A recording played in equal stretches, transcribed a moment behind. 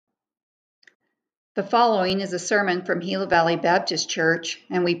The following is a sermon from Gila Valley Baptist Church,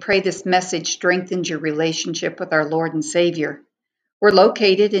 and we pray this message strengthens your relationship with our Lord and Savior. We're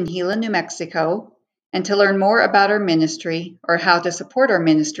located in Gila, New Mexico, and to learn more about our ministry or how to support our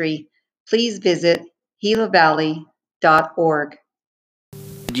ministry, please visit gilavalley.org.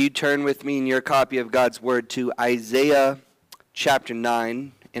 Would you turn with me in your copy of God's Word to Isaiah chapter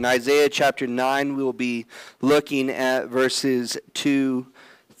 9? In Isaiah chapter 9, we will be looking at verses 2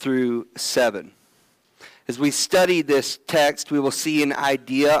 through 7. As we study this text, we will see an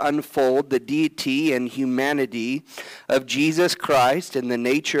idea unfold, the deity and humanity of Jesus Christ and the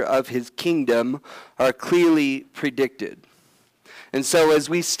nature of his kingdom are clearly predicted. And so as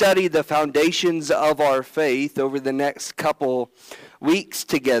we study the foundations of our faith over the next couple weeks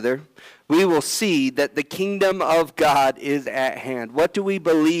together, we will see that the kingdom of God is at hand. What do we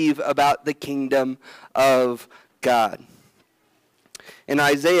believe about the kingdom of God? In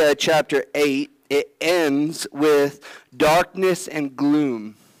Isaiah chapter 8, it ends with darkness and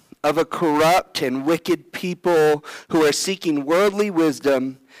gloom of a corrupt and wicked people who are seeking worldly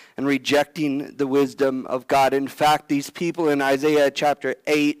wisdom and rejecting the wisdom of God. In fact, these people in Isaiah chapter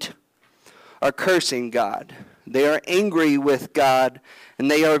 8 are cursing God. They are angry with God,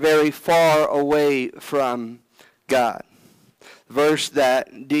 and they are very far away from God. Verse that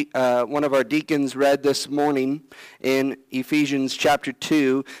one of our deacons read this morning in Ephesians chapter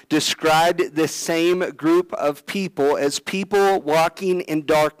 2 described the same group of people as people walking in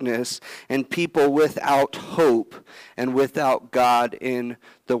darkness and people without hope and without God in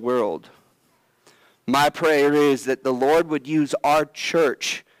the world. My prayer is that the Lord would use our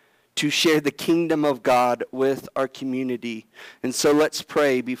church to share the kingdom of God with our community. And so let's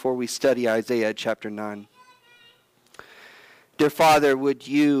pray before we study Isaiah chapter 9. Dear Father, would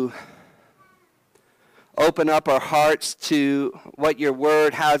you open up our hearts to what your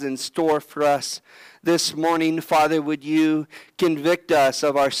word has in store for us this morning? Father, would you convict us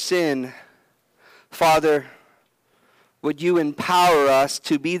of our sin? Father, would you empower us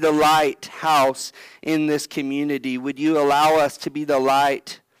to be the lighthouse in this community? Would you allow us to be the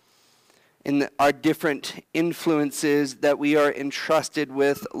light in our different influences that we are entrusted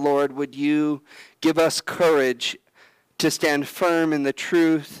with? Lord, would you give us courage to stand firm in the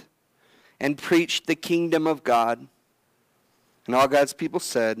truth and preach the kingdom of God? And all God's people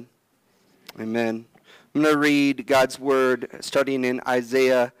said, amen. I'm going to read God's word starting in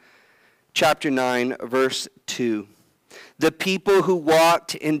Isaiah chapter 9, verse 2. The people who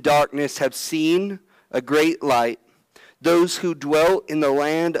walked in darkness have seen a great light. Those who dwell in the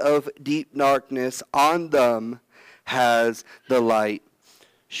land of deep darkness, on them has the light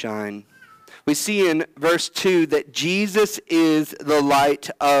shined. We see in verse 2 that Jesus is the light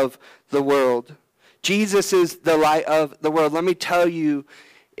of the world. Jesus is the light of the world. Let me tell you,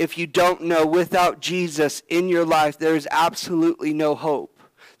 if you don't know, without Jesus in your life, there is absolutely no hope.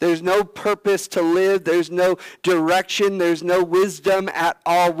 There's no purpose to live. There's no direction. There's no wisdom at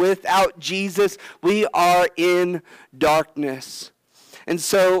all. Without Jesus, we are in darkness. And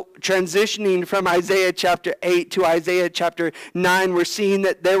so, transitioning from Isaiah chapter 8 to Isaiah chapter 9, we're seeing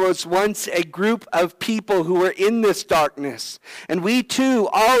that there was once a group of people who were in this darkness. And we too,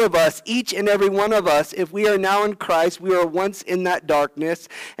 all of us, each and every one of us, if we are now in Christ, we were once in that darkness,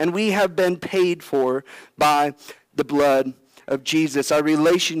 and we have been paid for by the blood of Jesus, our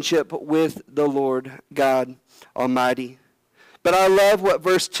relationship with the Lord God Almighty. But I love what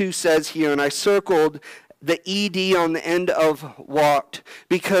verse 2 says here, and I circled the ED on the end of walked,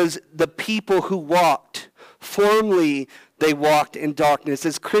 because the people who walked, formerly they walked in darkness.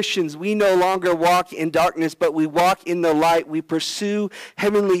 As Christians, we no longer walk in darkness, but we walk in the light. We pursue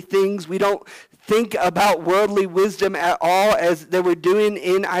heavenly things. We don't think about worldly wisdom at all as they were doing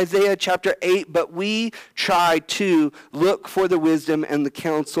in Isaiah chapter 8, but we try to look for the wisdom and the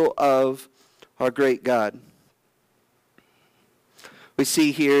counsel of our great God. We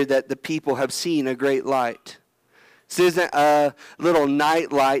see here that the people have seen a great light. This isn't a little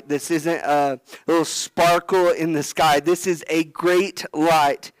night light. This isn't a little sparkle in the sky. This is a great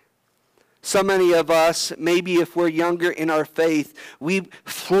light. So many of us, maybe if we're younger in our faith, we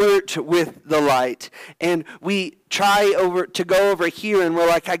flirt with the light. And we try to go over here and we're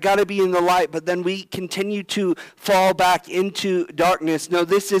like, I got to be in the light. But then we continue to fall back into darkness. No,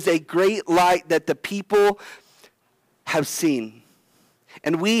 this is a great light that the people have seen.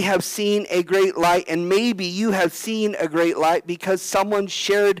 And we have seen a great light, and maybe you have seen a great light because someone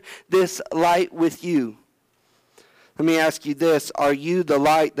shared this light with you. Let me ask you this: are you the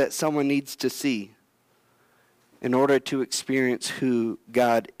light that someone needs to see in order to experience who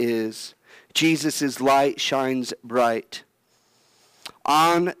God is? Jesus' light shines bright.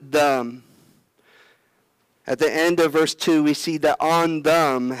 On them At the end of verse 2, we see that on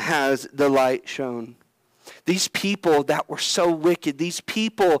them has the light shone. These people that were so wicked, these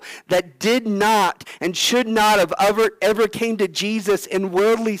people that did not and should not have ever came to Jesus in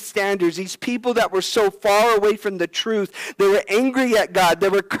worldly standards, these people that were so far away from the truth, they were angry at God, they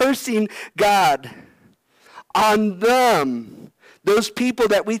were cursing God. On them, those people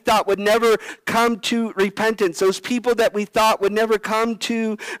that we thought would never come to repentance, those people that we thought would never come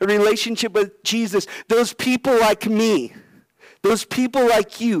to a relationship with Jesus, those people like me, those people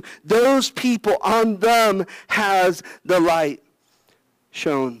like you, those people, on them has the light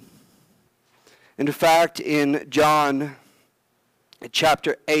shone. In fact, in John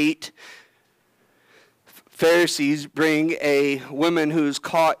chapter 8, Pharisees bring a woman who's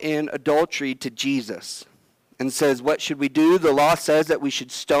caught in adultery to Jesus and says, what should we do? The law says that we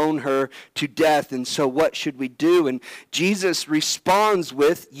should stone her to death, and so what should we do? And Jesus responds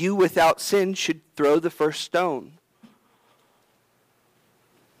with, you without sin should throw the first stone.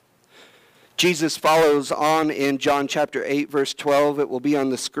 Jesus follows on in John chapter 8, verse 12. It will be on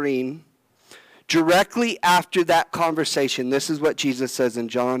the screen. Directly after that conversation, this is what Jesus says in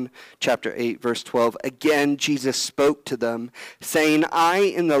John chapter 8, verse 12. Again, Jesus spoke to them, saying, I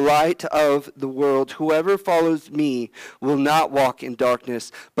am the light of the world. Whoever follows me will not walk in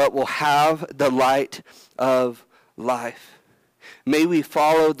darkness, but will have the light of life. May we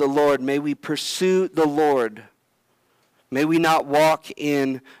follow the Lord. May we pursue the Lord. May we not walk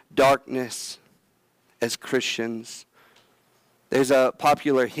in darkness as Christians. There's a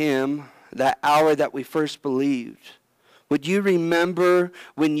popular hymn, that hour that we first believed. Would you remember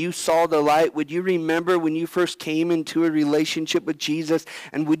when you saw the light? Would you remember when you first came into a relationship with Jesus?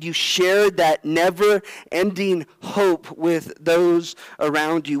 And would you share that never-ending hope with those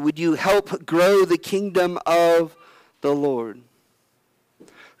around you? Would you help grow the kingdom of the Lord?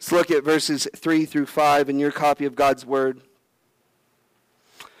 Let's look at verses 3 through 5 in your copy of God's Word.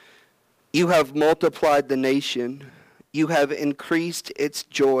 You have multiplied the nation. You have increased its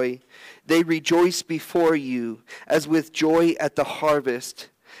joy. They rejoice before you as with joy at the harvest,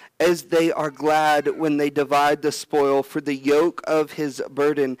 as they are glad when they divide the spoil. For the yoke of his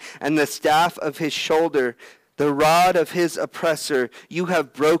burden and the staff of his shoulder, the rod of his oppressor, you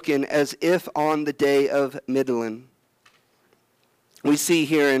have broken as if on the day of Midian. We see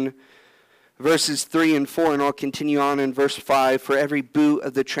here in verses 3 and 4, and I'll continue on in verse 5, for every boot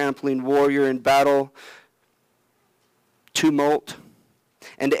of the trampling warrior in battle, tumult,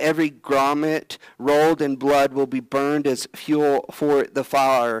 and every grommet rolled in blood will be burned as fuel for the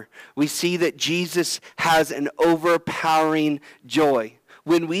fire. We see that Jesus has an overpowering joy.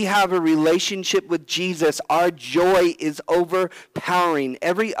 When we have a relationship with Jesus, our joy is overpowering.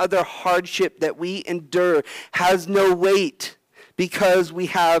 Every other hardship that we endure has no weight because we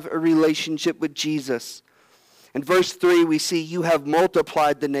have a relationship with Jesus. In verse 3, we see, you have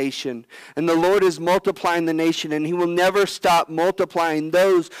multiplied the nation. And the Lord is multiplying the nation, and he will never stop multiplying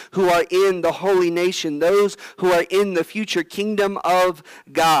those who are in the holy nation, those who are in the future kingdom of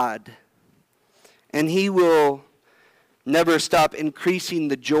God. And he will never stop increasing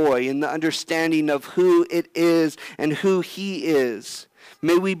the joy and the understanding of who it is and who he is.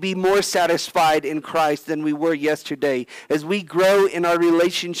 May we be more satisfied in Christ than we were yesterday. As we grow in our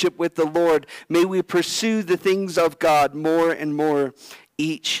relationship with the Lord, may we pursue the things of God more and more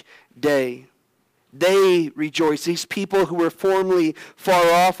each day. They rejoice. These people who were formerly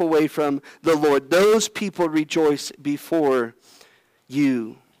far off away from the Lord, those people rejoice before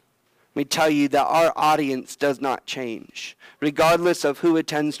you. Let me tell you that our audience does not change. Regardless of who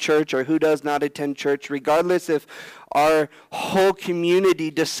attends church or who does not attend church, regardless if our whole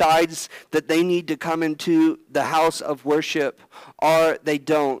community decides that they need to come into the house of worship or they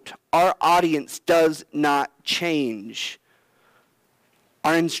don't, our audience does not change.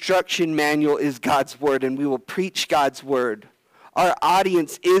 Our instruction manual is God's word, and we will preach God's word. Our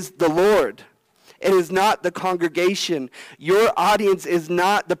audience is the Lord. It is not the congregation. Your audience is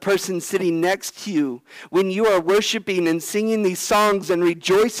not the person sitting next to you. When you are worshiping and singing these songs and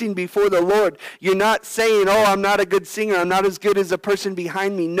rejoicing before the Lord, you're not saying, oh, I'm not a good singer. I'm not as good as the person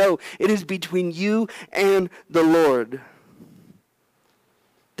behind me. No, it is between you and the Lord.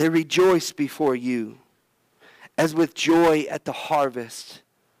 They rejoice before you as with joy at the harvest.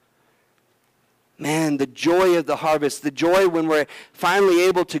 Man, the joy of the harvest, the joy when we're finally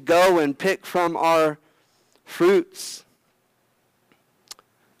able to go and pick from our fruits.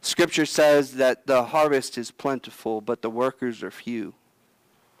 Scripture says that the harvest is plentiful, but the workers are few.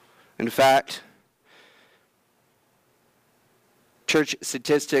 In fact, church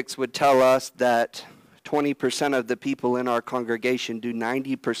statistics would tell us that 20% of the people in our congregation do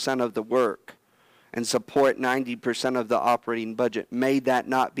 90% of the work, and support 90% of the operating budget. May that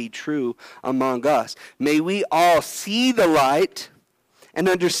not be true among us. May we all see the light and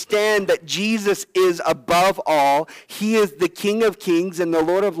understand that Jesus is above all. He is the King of Kings and the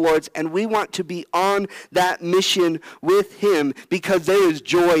Lord of Lords, and we want to be on that mission with him, because there is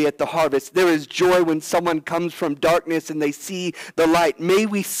joy at the harvest. There is joy when someone comes from darkness and they see the light. May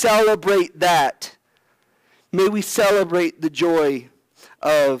we celebrate that. May we celebrate the joy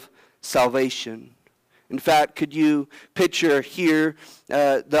of salvation. In fact, could you picture here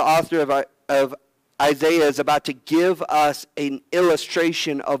the author of Isaiah is about to give us an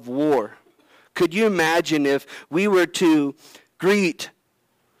illustration of war. Could you imagine if we were to greet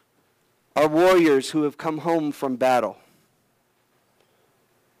our warriors who have come home from battle?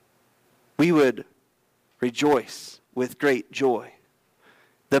 We would rejoice with great joy.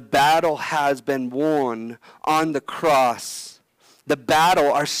 The battle has been won on the cross. The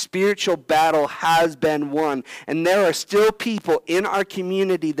battle, our spiritual battle, has been won. And there are still people in our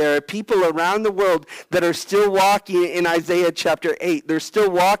community, there are people around the world that are still walking in Isaiah chapter 8. They're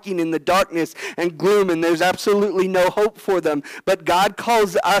still walking in the darkness and gloom, and there's absolutely no hope for them. But God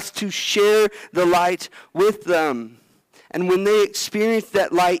calls us to share the light with them. And when they experience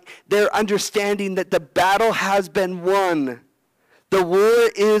that light, they're understanding that the battle has been won. The war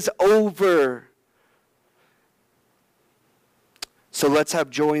is over. So let's have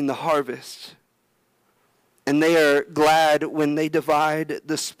joy in the harvest. And they are glad when they divide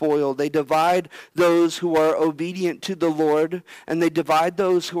the spoil. They divide those who are obedient to the Lord, and they divide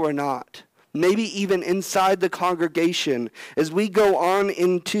those who are not. Maybe even inside the congregation. As we go on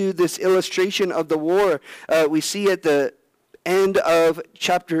into this illustration of the war, we see at the end of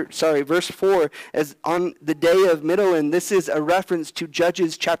verse 4, as on the day of Middlin, this is a reference to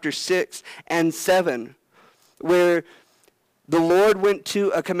Judges chapter 6 and 7, where the Lord went to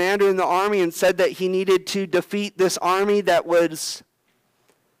a commander in the army and said that he needed to defeat this army that was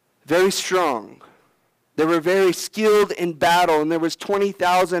very strong. They were very skilled in battle, and there was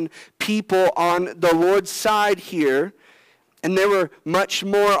 20,000 people on the Lord's side here, and there were much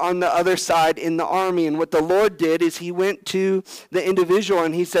more on the other side in the army. And what the Lord did is he went to the individual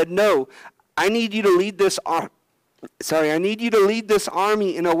and he said, no, I need you to lead this army. I need you to lead this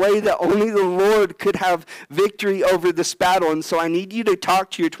army in a way that only the Lord could have victory over this battle. And so I need you to talk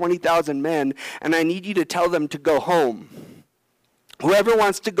to your 20,000 men, and I need you to tell them to go home. Whoever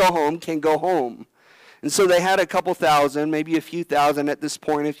wants to go home can go home. And so they had a couple thousand, maybe a few thousand at this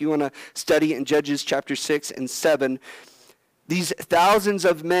point, if you want to study in Judges chapter 6 and 7. These thousands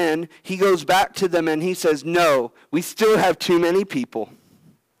of men, he goes back to them and he says, no, we still have too many people.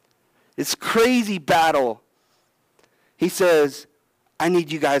 It's crazy battle. He says, I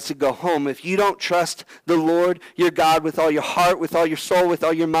need you guys to go home. If you don't trust the Lord, your God, with all your heart, with all your soul, with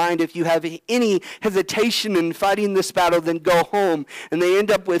all your mind, if you have any hesitation in fighting this battle, then go home. And they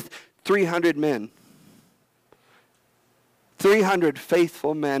end up with 300 men. 300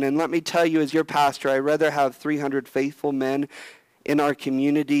 faithful men. And let me tell you, as your pastor, I'd rather have 300 faithful men in our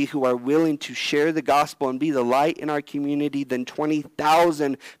community who are willing to share the gospel and be the light in our community than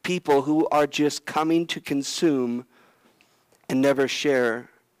 20,000 people who are just coming to consume and never share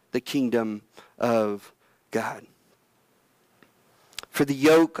the kingdom of God. For the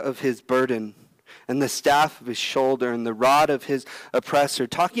yoke of his burden and the staff of his shoulder and the rod of his oppressor,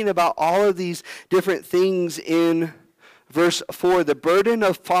 talking about all of these different things in verse 4, the burden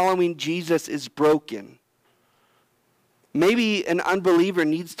of following Jesus is broken. Maybe an unbeliever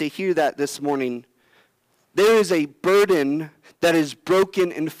needs to hear that this morning. There is a burden that is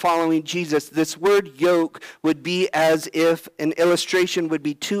broken in following Jesus. This word yoke would be as if an illustration would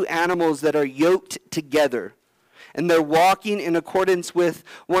be two animals that are yoked together. And they're walking in accordance with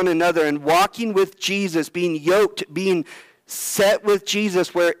one another. And walking with Jesus, being yoked, being set with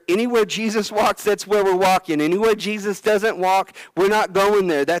Jesus, where anywhere Jesus walks, that's where we're walking. Anywhere Jesus doesn't walk, we're not going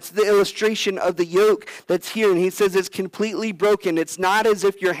there. That's the illustration of the yoke that's here. And he says it's completely broken. It's not as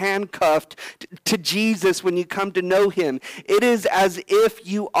if you're handcuffed to Jesus when you come to know him. It is as if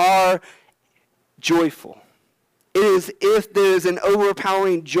you are joyful. It is if there is an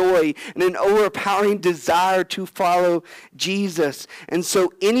overpowering joy and an overpowering desire to follow Jesus. And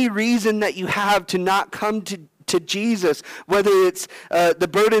so any reason that you have to not come to Jesus, whether it's the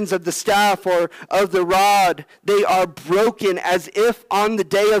burdens of the staff or of the rod, they are broken as if on the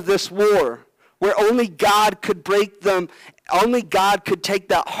day of this war, where only God could break them. Only God could take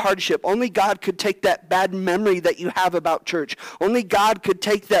that hardship. Only God could take that bad memory that you have about church. Only God could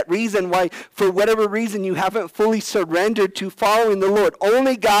take that reason why, for whatever reason, you haven't fully surrendered to following the Lord.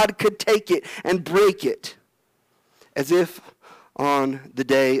 Only God could take it and break it, as if on the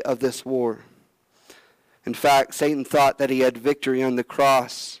day of this war. In fact, Satan thought that he had victory on the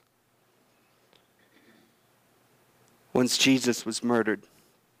cross once Jesus was murdered.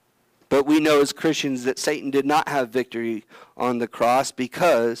 But we know as Christians that Satan did not have victory on the cross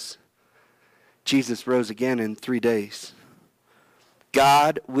because Jesus rose again in 3 days.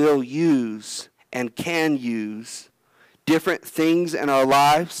 God will use and can use different things in our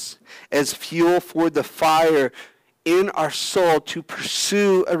lives as fuel for the fire in our soul to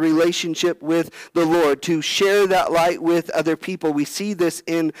pursue a relationship with the Lord, to share that light with other people. We see this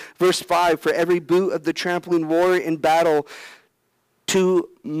in verse 5. For every boot of the trampling warrior in battle,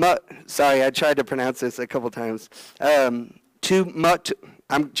 sorry, I tried to pronounce this a couple times. I'm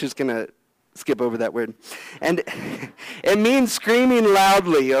just going to skip over that word. And it means screaming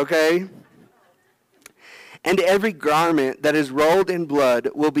loudly, okay? And every garment that is rolled in blood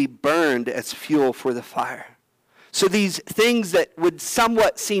will be burned as fuel for the fire. So these things that would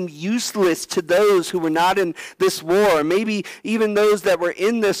somewhat seem useless to those who were not in this war, maybe even those that were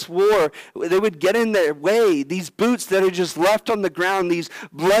in this war, they would get in their way. These boots that are just left on the ground, these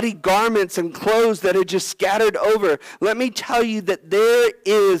bloody garments and clothes that are just scattered over. Let me tell you that there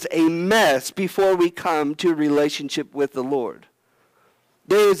is a mess before we come to a relationship with the Lord.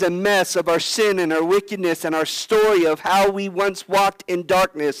 There is a mess of our sin and our wickedness and our story of how we once walked in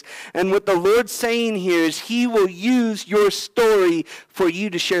darkness. And what the Lord's saying here is he will use your story for you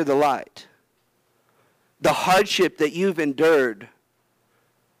to share the light. The hardship that you've endured,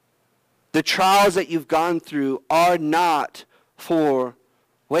 the trials that you've gone through are not for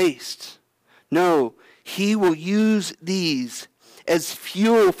waste. No, he will use these as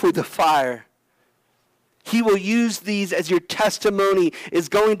fuel for the fire. He will use these as your testimony is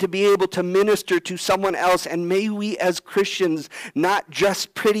going to be able to minister to someone else. And may we as Christians not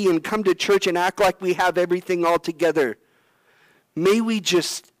just pretty and come to church and act like we have everything all together. May we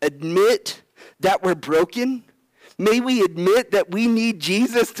just admit that we're broken. May we admit that we need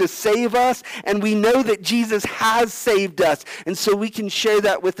Jesus to save us. And we know that Jesus has saved us. And so we can share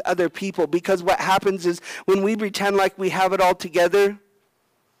that with other people. Because what happens is when we pretend like we have it all together,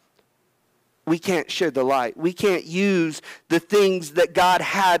 we can't share the light. We can't use the things that God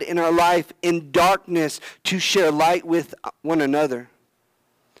had in our life in darkness to share light with one another.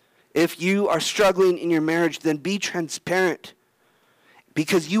 If you are struggling in your marriage, then be transparent.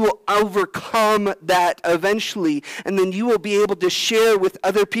 Because you will overcome that eventually. And then you will be able to share with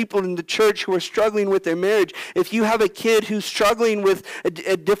other people in the church who are struggling with their marriage. If you have a kid who's struggling with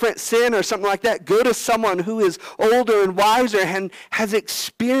a different sin or something like that, go to someone who is older and wiser and has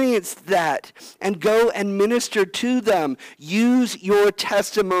experienced that. And go and minister to them. Use your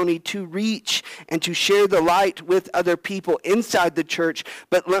testimony to reach and to share the light with other people inside the church.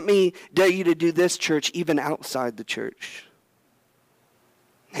 But let me dare you to do this, church, even outside the church.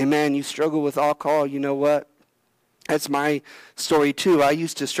 Hey man, you struggle with alcohol, you know what? That's my story too. I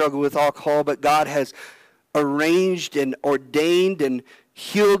used to struggle with alcohol, but God has arranged and ordained and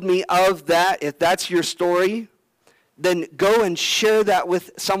healed me of that. If that's your story, then go and share that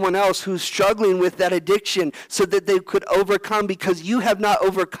with someone else who's struggling with that addiction so that they could overcome, because you have not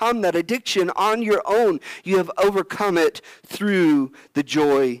overcome that addiction on your own. You have overcome it through the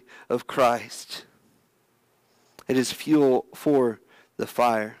joy of Christ. It is fuel for the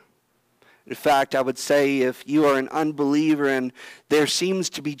fire. In fact, I would say if you are an unbeliever and there seems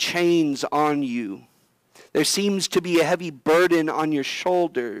to be chains on you, there seems to be a heavy burden on your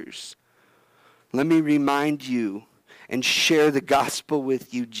shoulders, let me remind you and share the gospel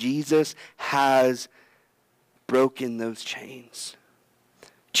with you. Jesus has broken those chains.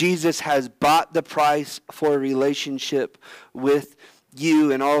 Jesus has bought the price for a relationship with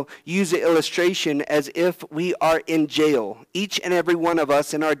you. And I'll use the illustration as if we are in jail. Each and every one of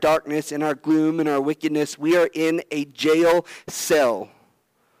us, in our darkness, in our gloom, in our wickedness, we are in a jail cell.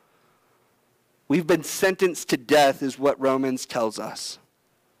 We've been sentenced to death is what Romans tells us.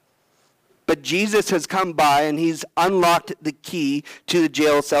 But Jesus has come by and he's unlocked the key to the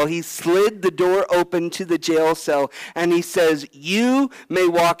jail cell. He slid the door open to the jail cell and he says, you may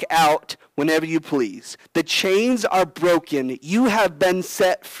walk out whenever you please. The chains are broken. You have been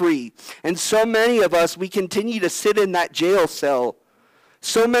set free. And so many of us, we continue to sit in that jail cell.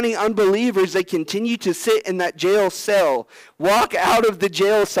 So many unbelievers, they continue to sit in that jail cell. Walk out of the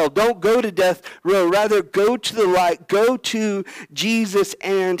jail cell. Don't go to death row. Rather, go to the light. Go to Jesus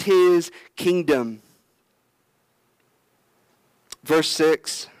and his kingdom. Verse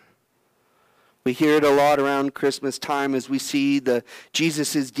 6. We hear it a lot around Christmas time as we see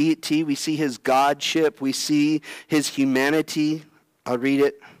Jesus' deity. We see his godship. We see his humanity. I'll read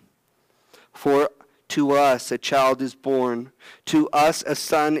it. For to us a child is born, to us a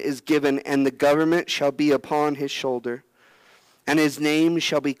son is given, and the government shall be upon his shoulder. And his name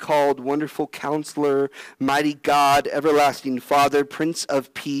shall be called Wonderful Counselor, Mighty God, Everlasting Father, Prince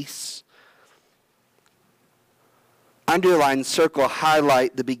of Peace. Underline, circle,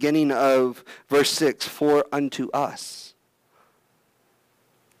 highlight the beginning of verse 6, for unto us.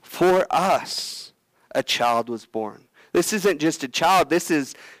 For us a child was born. This isn't just a child. This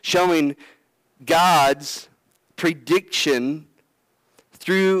is showing God's prediction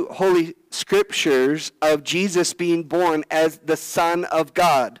through Holy Scriptures of Jesus being born as the Son of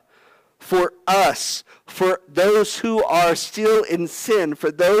God. For us, for those who are still in sin,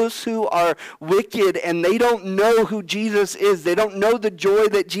 for those who are wicked and they don't know who Jesus is, they don't know the joy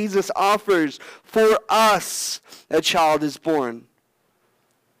that Jesus offers, for us a child is born.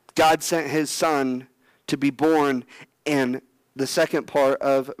 God sent his Son to be born, and the second part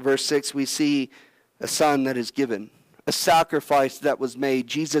of verse 6, we see a son that is given, a sacrifice that was made.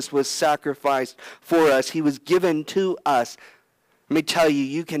 Jesus was sacrificed for us. He was given to us. Let me tell you,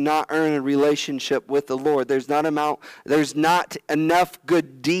 you cannot earn a relationship with the Lord. There's not enough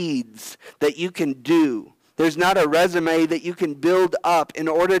good deeds that you can do. There's not a resume that you can build up in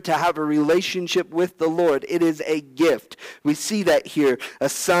order to have a relationship with the Lord. It is a gift. We see that here. A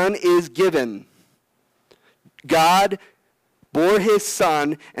son is given. God bore his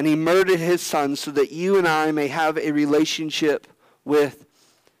son, and he murdered his son so that you and I may have a relationship with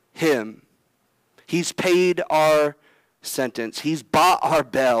him. He's paid our sentence. He's bought our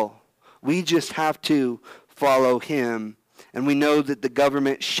bail. We just have to follow him. And we know that the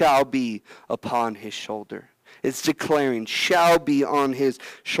government shall be upon his shoulder. It's declaring, shall be on his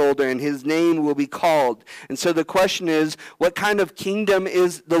shoulder, and his name will be called. And so the question is, what kind of kingdom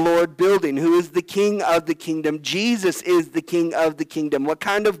is the Lord building? Who is the king of the kingdom? Jesus is the king of the kingdom. What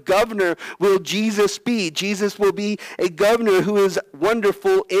kind of governor will Jesus be? Jesus will be a governor who is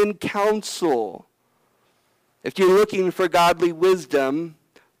wonderful in counsel. If you're looking for godly wisdom,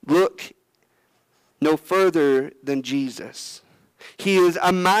 look no further than Jesus. He is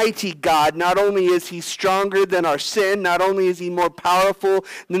a mighty God. Not only is he stronger than our sin, not only is he more powerful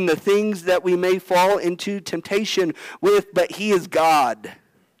than the things that we may fall into temptation with, but he is God.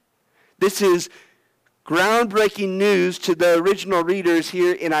 This is groundbreaking news to the original readers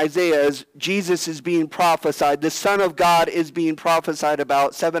here in Isaiah as Jesus is being prophesied. The Son of God is being prophesied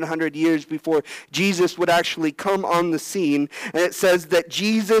about 700 years before Jesus would actually come on the scene. And it says that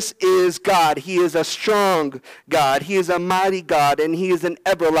Jesus is God. He is a strong God. He is a mighty God. And he is an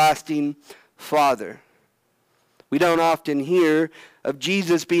everlasting Father. We don't often hear of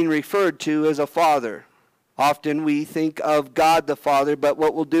Jesus being referred to as a father. Often we think of God the Father, but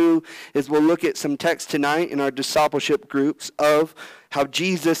what we'll do is we'll look at some text tonight in our discipleship groups of how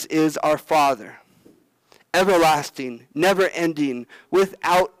Jesus is our Father. Everlasting, never-ending,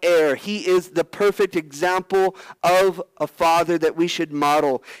 without error. He is the perfect example of a father that we should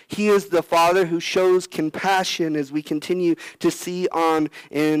model. He is the Father who shows compassion as we continue to see on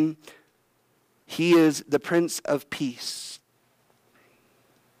in. He is the Prince of Peace,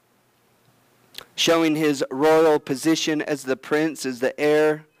 showing his royal position as the prince, as the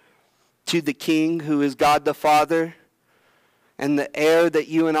heir to the king who is God the Father, and the heir that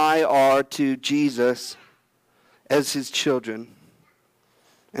you and I are to Jesus as his children.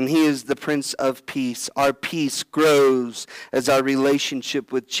 And he is the Prince of Peace. Our peace grows as our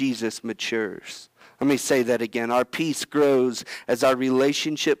relationship with Jesus matures. Let me say that again. Our peace grows as our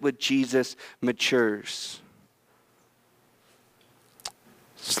relationship with Jesus matures.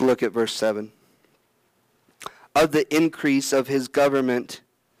 Let's look at verse 7. Of the increase of his government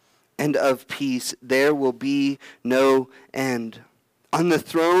and of peace, there will be no end. On the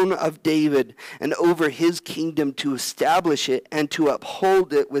throne of David and over his kingdom, to establish it and to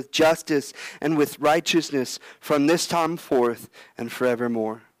uphold it with justice and with righteousness from this time forth and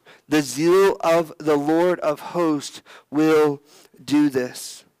forevermore. The zeal of the Lord of hosts will do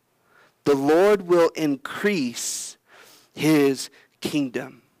this. The Lord will increase his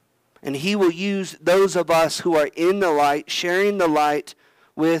kingdom. And he will use those of us who are in the light, sharing the light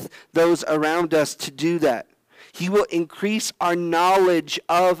with those around us to do that. He will increase our knowledge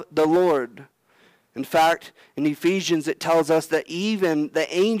of the Lord. In fact, in Ephesians it tells us that even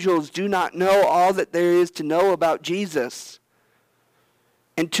the angels do not know all that there is to know about Jesus.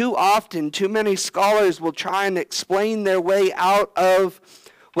 And too often, too many scholars will try and explain their way out of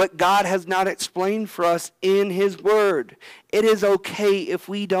what God has not explained for us in his word. It is okay if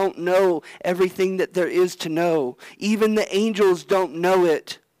we don't know everything that there is to know. Even the angels don't know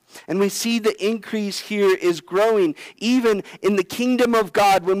it. And we see the increase here is growing even in the kingdom of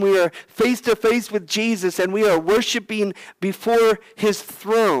God when we are face to face with Jesus and we are worshiping before his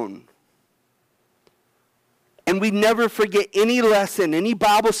throne. And we never forget any lesson, any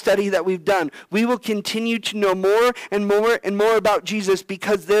Bible study that we've done. We will continue to know more and more and more about Jesus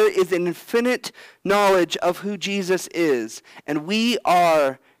because there is an infinite knowledge of who Jesus is. And we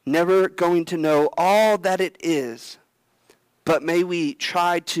are never going to know all that it is. But may we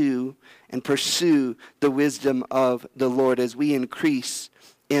try to and pursue the wisdom of the Lord as we increase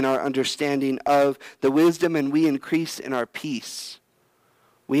in our understanding of the wisdom and we increase in our peace.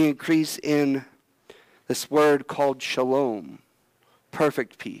 We increase in this word called shalom,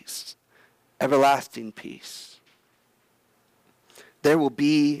 perfect peace, everlasting peace. There will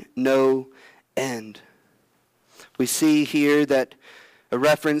be no end. We see here that a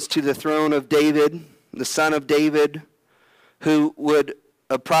reference to the throne of David, the son of David,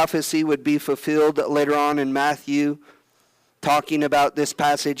 a prophecy would be fulfilled later on in Matthew, talking about this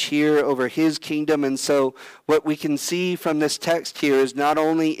passage here over his kingdom. And so what we can see from this text here is not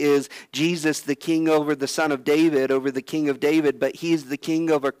only is Jesus the king over the son of David, over the king of David, but he's the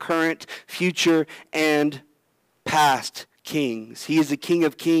king over current, future, and past kings. He is the King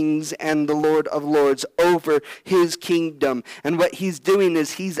of Kings and the Lord of Lords over his kingdom. And what he's doing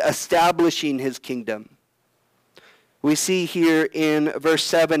is he's establishing his kingdom. We see here in verse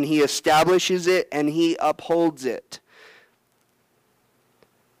 7, he establishes it and he upholds it.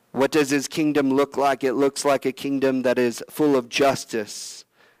 What does his kingdom look like? It looks like a kingdom that is full of justice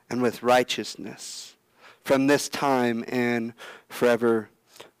and with righteousness from this time and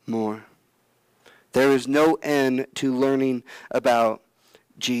forevermore. There is no end to learning about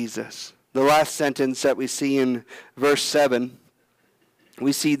Jesus. The last sentence that we see in verse 7,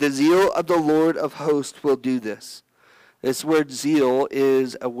 we see the zeal of the Lord of hosts will do this. This word zeal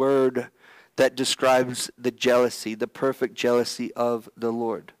is a word that describes the jealousy, the perfect jealousy of the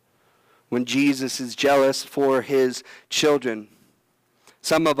Lord. When Jesus is jealous for his children.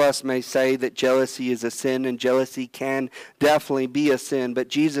 Some of us may say that jealousy is a sin, and jealousy can definitely be a sin, but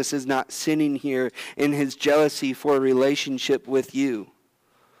Jesus is not sinning here in his jealousy for a relationship with you.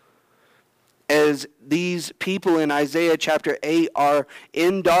 As these people in Isaiah chapter 8 are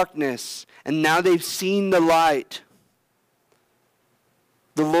in darkness, and now they've seen the light.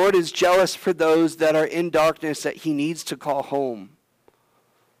 The Lord is jealous for those that are in darkness that he needs to call home.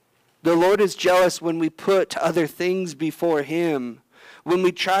 The Lord is jealous when we put other things before him. When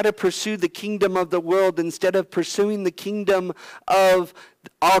we try to pursue the kingdom of the world instead of pursuing the kingdom of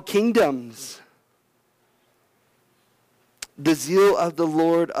all kingdoms. The zeal of the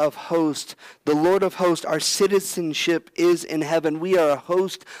Lord of hosts. The Lord of hosts, our citizenship is in heaven. We are a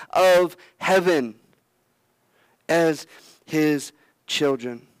host of heaven as his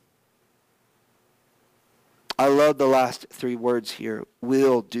children. I love the last three words here.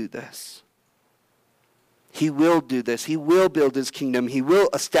 Will do this. He will do this. He will build his kingdom. He will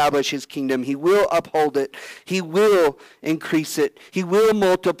establish his kingdom. He will uphold it. He will increase it. He will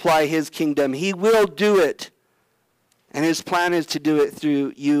multiply his kingdom. He will do it. And his plan is to do it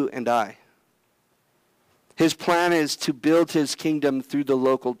through you and I. His plan is to build his kingdom through the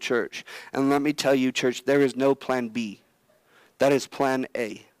local church. And let me tell you, church, there is no plan B. That is plan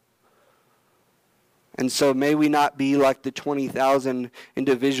A. And so may we not be like the 20,000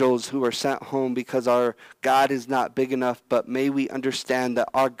 individuals who are sent home because our God is not big enough, but may we understand that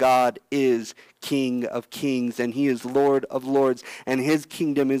our God is King of Kings and he is Lord of Lords, and his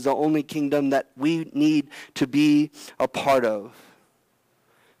kingdom is the only kingdom that we need to be a part of.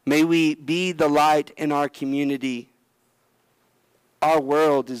 May we be the light in our community. Our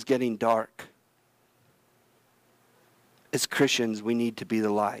world is getting dark. As Christians, we need to be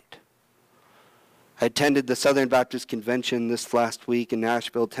the light. I attended the Southern Baptist Convention this last week in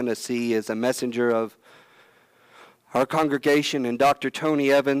Nashville, Tennessee, as a messenger of our congregation, and Dr.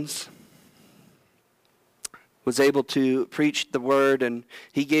 Tony Evans was able to preach the word, and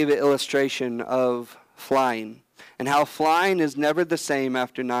he gave an illustration of flying and how flying is never the same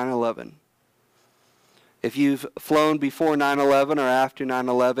after 9/11. If you've flown before 9/11 or after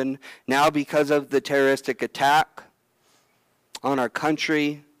 9/11, now because of the terroristic attack on our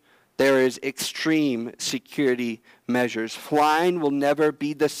country, there is extreme security measures. Flying will never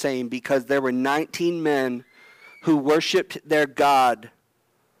be the same because there were 19 men who worshiped their God.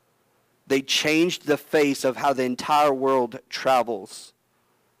 They changed the face of how the entire world travels.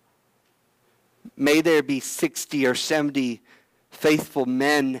 May there be 60 or 70 faithful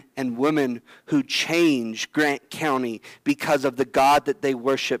men and women who change Grant County because of the God that they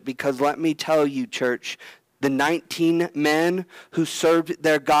worship. Because let me tell you, church, The 19 men who served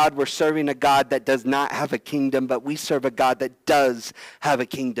their God were serving a God that does not have a kingdom, but we serve a God that does have a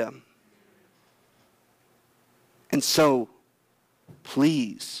kingdom. And so,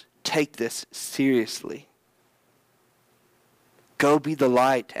 please take this seriously. Go be the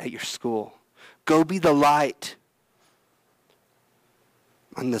light at your school. Go be the light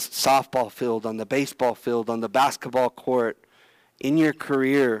on the softball field, on the baseball field, on the basketball court, in your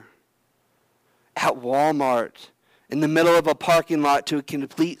career, at Walmart, in the middle of a parking lot to a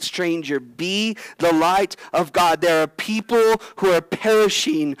complete stranger. Be the light of God. There are people who are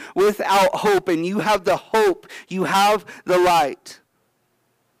perishing without hope, and you have the hope. You have the light.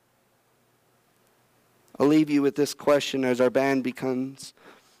 I'll leave you with this question as our band begins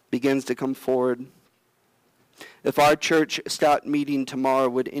to come forward. If our church stopped meeting tomorrow,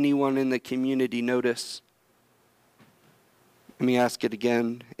 would anyone in the community notice? Let me ask it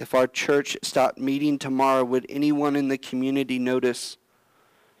again. If our church stopped meeting tomorrow, would anyone in the community notice?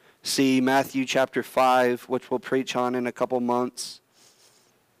 See Matthew chapter 5, which we'll preach on in a couple months.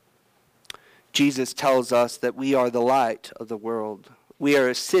 Jesus tells us that we are the light of the world. We are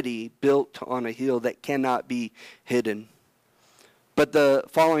a city built on a hill that cannot be hidden. But the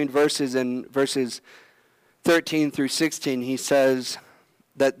following verses, in verses 13 through 16, he says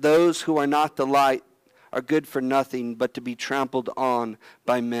that those who are not the light are good for nothing but to be trampled on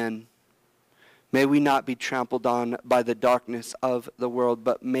by men. May we not be trampled on by the darkness of the world,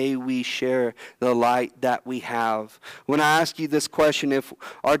 but may we share the light that we have. When I ask you this question, if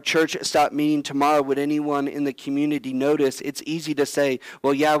our church stopped meeting tomorrow, would anyone in the community notice? It's easy to say,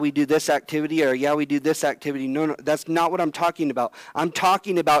 well, yeah, we do this activity, or yeah, we do this activity. No, that's not what I'm talking about. I'm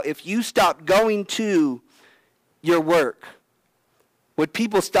talking about if you stopped going to your work, would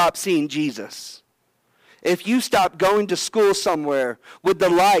people stop seeing Jesus? If you stopped going to school somewhere, would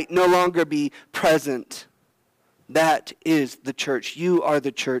the light no longer be present? That is the church. You are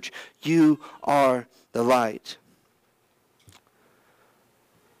the church. You are the light.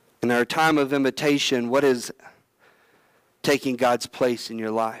 In our time of invitation, what is taking God's place in your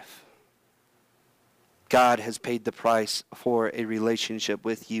life? God has paid the price for a relationship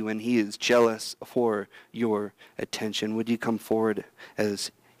with you, and he is jealous for your attention. Would you come forward as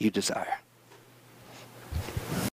you desire?